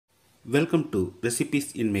Welcome to recipes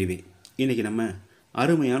in my way. இன்றைக்கி நம்ம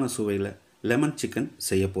அருமையான சுவையில் லெமன் சிக்கன்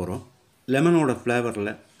செய்ய போகிறோம். லெமனோட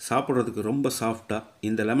ஃப்ளேவரில் சாப்பிட்றதுக்கு ரொம்ப சாஃப்டாக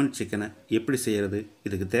இந்த லெமன் சிக்கனை எப்படி செய்கிறது,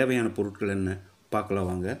 இதுக்கு தேவையான பொருட்கள் என்ன பார்க்கலாம்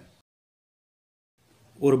வாங்க.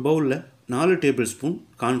 ஒரு பவுலில் 4 table spoon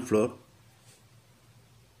cornflour,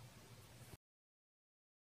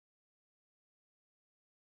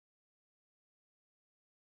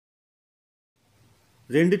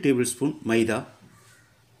 2 table spoon மைதா,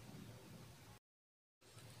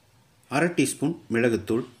 1/2 டீஸ்பூன்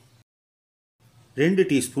மிளகுத்தூள், 2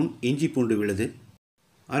 டீஸ்பூன் இஞ்சி பூண்டு விழுது,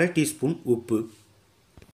 1/2 டீஸ்பூன் உப்பு,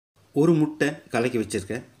 ஒரு முட்டை கலக்கி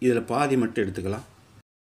வச்சுருக்கேன், இதில் பாதி மட்டும் எடுத்துக்கலாம்,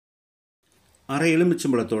 1/2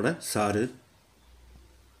 எலுமிச்சம்பழத்தோட சாறு,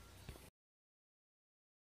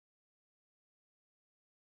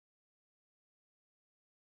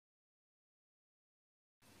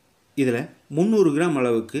 இதில் 300 கிராம்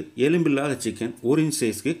அளவுக்கு எலும்பில்லாத சிக்கன் 1 இன்ச்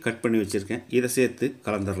சைஸ்க்கு கட் பண்ணி வச்சுருக்கேன். இதை சேர்த்து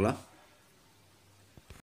கலந்துடலாம்.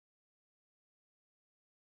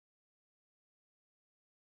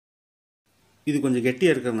 இது கொஞ்சம்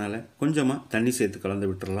கெட்டியாக இருக்கிறதுனால கொஞ்சமாக தண்ணி சேர்த்து கலந்து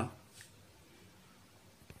விட்டுறலாம்.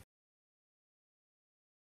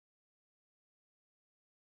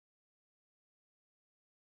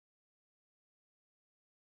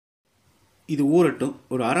 இது ஊறட்டும்.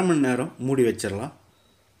 ஒரு அரை மணி நேரம் மூடி வச்சிடலாம்.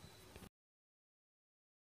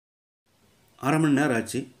 அரை மணி நேரம்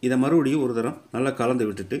ஆச்சு. இதை மறுபடியும் ஒரு தரம் நல்லா கலந்து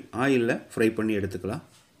விட்டுட்டு ஆயிலில் ஃப்ரை பண்ணி எடுத்துக்கலாம்.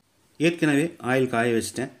 ஏற்கனவே ஆயில் காய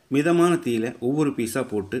வச்சிட்டேன். மிதமான தீயில் ஒவ்வொரு பீஸாக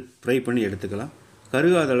போட்டு ஃப்ரை பண்ணி எடுத்துக்கலாம்.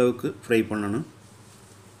 கருகாத அளவுக்கு ஃப்ரை பண்ணணும்.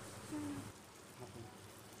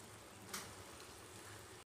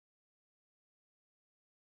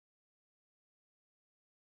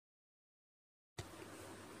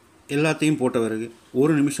 எல்லாத்தையும் போட்ட பிறகு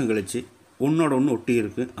 1 நிமிஷம் கழித்து ஒன்றோட ஒன்று ஒட்டி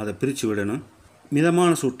இருக்குது, அதை பிரித்து விடணும்.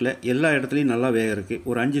 மிதமான சூட்டில் எல்லா இடத்துலையும் நல்லா வேகிறதுக்கு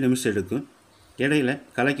ஒரு 5 நிமிஷம் எடுக்கும். இடையில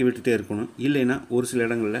கலக்கி விட்டுட்டே இருக்கணும், இல்லைன்னா ஒரு சில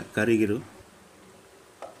இடங்களில் கருகிரும்.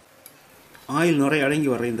 ஆயில் நுரை அடங்கி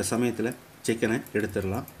வர்ற இந்த சமயத்தில் சிக்கனை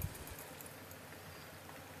எடுத்துடலாம்.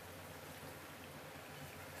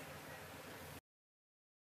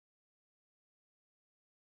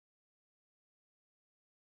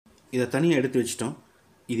 இதை தனியாக எடுத்து வச்சிட்டோம்.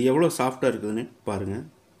 இது எவ்வளோ சாஃப்டாக இருக்குதுன்னு பாருங்கள்.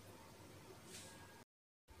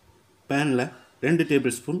 பேனில் 2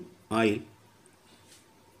 table spoon oil,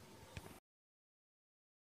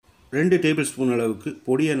 2 table spoon அளவுக்கு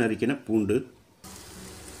பொடியாக நறுக்கின பூண்டு,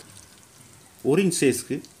 1 இன்ச்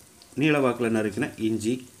சைஸ்க்கு நீளவாக்கில் நறுக்கின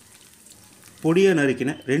இஞ்சி, பொடியாக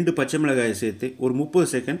நறுக்கின 2 பச்சை மிளகாயை சேர்த்து ஒரு 30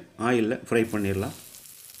 செகண்ட் ஆயிலில் ஃப்ரை பண்ணிடலாம்.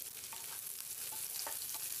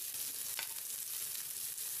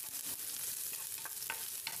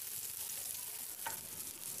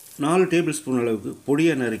 நாலு டேபிள் ஸ்பூன் அளவுக்கு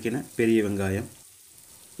பொடியாக நறுக்கின பெரிய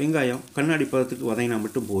வெங்காயம் கண்ணாடி பதத்துக்கு வதங்கினா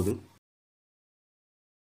மட்டும் போதும்.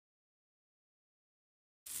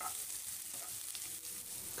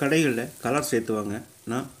 கடைகளில் கலர் சேர்த்துவாங்க.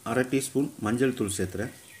 நான் 1/2 டீஸ்பூன் மஞ்சள் தூள்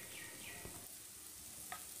சேர்த்துறேன்.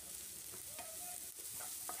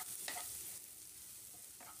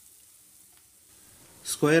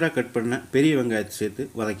 ஸ்கொயராக கட் பண்ண பெரிய வெங்காயத்தை சேர்த்து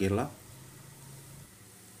வதக்கிடலாம்.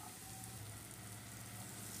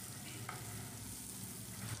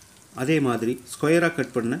 அதே மாதிரி ஸ்கொயராக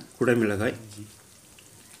கட் பண்ண குடமிளகாய்,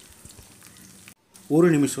 1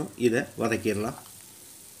 நிமிஷம் இதை வதக்கிடலாம்.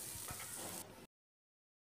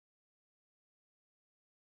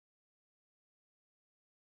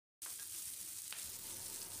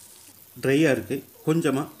 ட்ரையாக இருக்குது,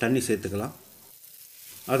 கொஞ்சமாக தண்ணி சேர்த்துக்கலாம்.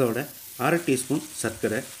 அதோட 1/2 டீஸ்பூன்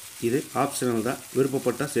சர்க்கரை, இது ஆப்ஷனல் தான்,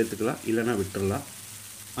 விருப்பப்பட்டால் சேர்த்துக்கலாம், இல்லைன்னா விட்டுடலாம்.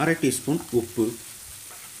 1/2 டீஸ்பூன் உப்பு,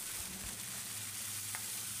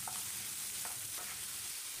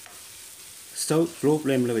 ஸ்டவ் ஸ்லோ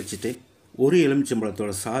ஃப்ளேமில் வச்சுட்டு 1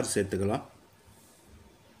 எலுமிச்சம்பழத்தோட சாறு சேர்த்துக்கலாம்.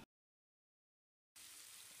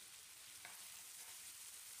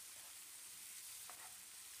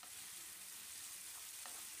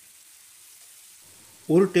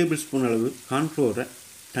 ஒரு டேபிள் ஸ்பூன் அளவு கார்ன்ஃப்ளோரை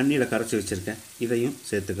தண்ணியில் கரைச்சி வச்சுருக்கேன், இதையும்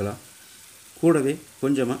சேர்த்துக்கலாம். கூடவே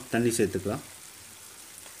கொஞ்சமாக தண்ணி சேர்த்துக்கலாம்.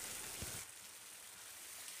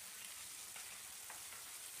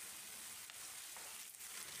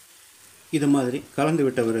 இது மாதிரி கலந்து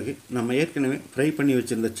விட்ட பிறகு நம்ம ஏற்கனவே ஃப்ரை பண்ணி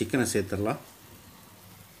வச்சுருந்த சிக்கனை சேர்த்துடலாம்.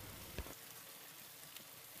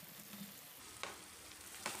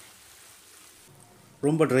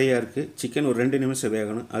 ரொம்ப ட்ரையாக இருக்குது, சிக்கன் ஒரு 2 நிமிஷம்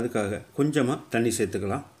வேகணும், அதுக்காக கொஞ்சமாக தண்ணி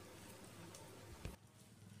சேர்த்துக்கலாம்.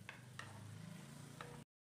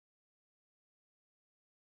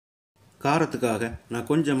 காரத்துக்காக நான்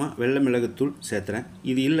கொஞ்சமாக வெள்ளை மிளகுத்தூள் சேர்த்துறேன்.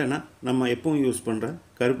 இது இல்லைன்னா நம்ம எப்பவும் யூஸ் பண்ணுற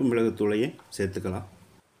கருப்பு மிளகுத்தூளையே சேர்த்துக்கலாம்.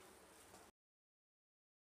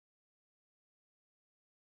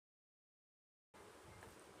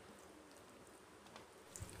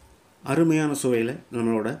 அருமையான சுவையில்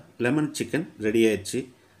நம்மளோட லெமன் சிக்கன் ரெடி ஆயிடுச்சு.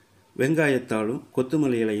 வெங்காயத்தாலும்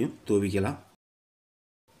கொத்தமல்லி இலையும் தூவிக்கலாம்.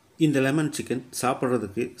 இந்த லெமன் சிக்கன்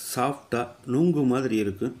சாப்பிட்றதுக்கு சாஃப்டாக நுங்கு மாதிரி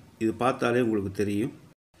இருக்கும். இது பார்த்தாலே உங்களுக்கு தெரியும்.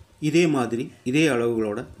 இதே மாதிரி இதே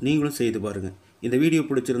அளவுகளோட நீங்களும் செய்து பாருங்கள். இந்த வீடியோ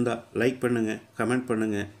பிடிச்சிருந்தா லைக் பண்ணுங்கள், கமெண்ட்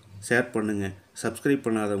பண்ணுங்கள், ஷேர் பண்ணுங்கள். சப்ஸ்கிரைப்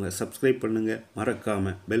பண்ணாதவங்க சப்ஸ்கிரைப் பண்ணுங்கள்.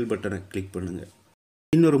 மறக்காமல் பெல் பட்டனை கிளிக் பண்ணுங்கள்.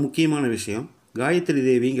 இன்னொரு முக்கியமான விஷயம், காயத்ரி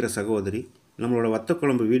தேவிங்கிற சகோதரி நம்மளோட வத்த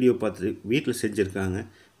குழம்பு வீடியோ பார்த்துட்டு வீட்டில் செஞ்சுருக்காங்க.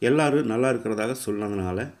 எல்லோரும் நல்லா இருக்கிறதாக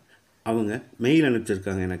சொன்னதுனால அவங்க மெயில்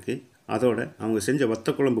அனுப்பிச்சிருக்காங்க எனக்கு. அதோட அவங்க செஞ்ச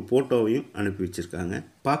வத்த குழம்பு ஃபோட்டோவையும் அனுப்பி வச்சுருக்காங்க.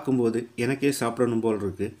 பார்க்கும்போது எனக்கே சாப்பிடணும் போல்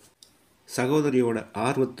இருக்குது. சகோதரியோட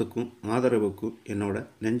ஆர்வத்துக்கும் ஆதரவுக்கும் என்னோட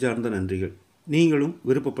நெஞ்சார்ந்த நன்றிகள். நீங்களும்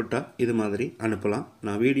விருப்பப்பட்டால் இது மாதிரி அனுப்பலாம்.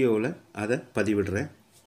 நான் வீடியோவில் அதை பதிவிடுறேன்.